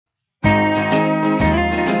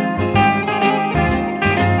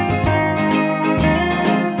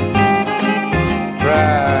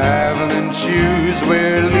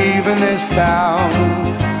town,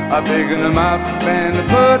 picking them up and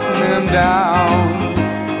putting them down,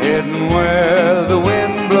 heading where the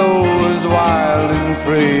wind blows wild and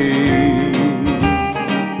free.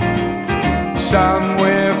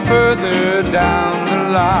 Somewhere further down the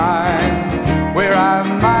line, where I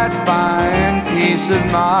might find peace of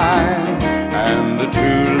mind, and the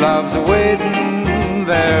true love's waiting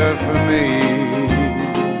there for me.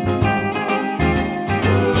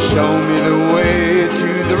 Show me the way to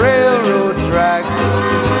the railroad tracks.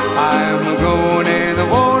 I'm going and I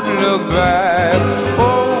won't look back.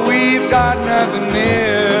 Oh, we've got nothing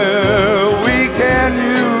here we can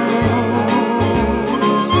use.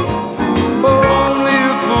 Only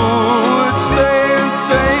a fool would stay and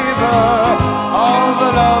savor all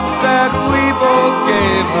the love that we both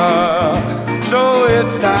gave her. So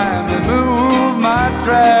it's time to move my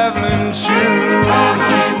traveling shoes. Oh,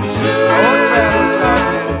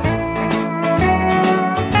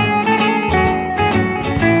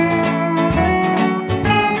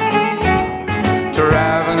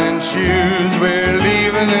 traveling shoes, we're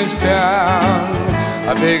leaving this town,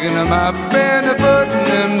 picking them up and putting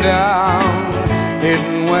them down,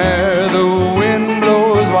 hitting where the wind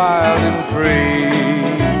blows wild and free.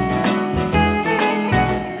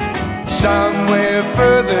 Somewhere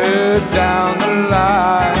further down the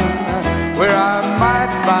line, where I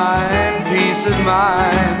might find peace of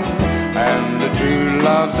mind, and the true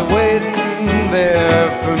love's waiting there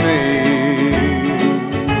for me.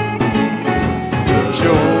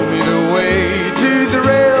 Show me the way to the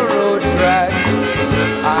railroad track.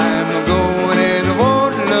 I'm going and I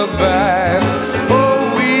won't look back. Oh,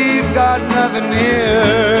 we've got nothing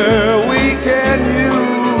here we can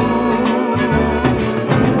use.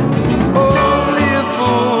 Only a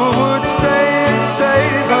fool would stay and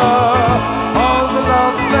savor all the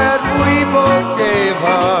love that we both gave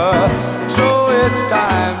her. So it's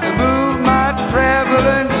time to move my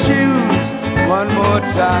traveling shoes one more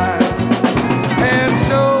time.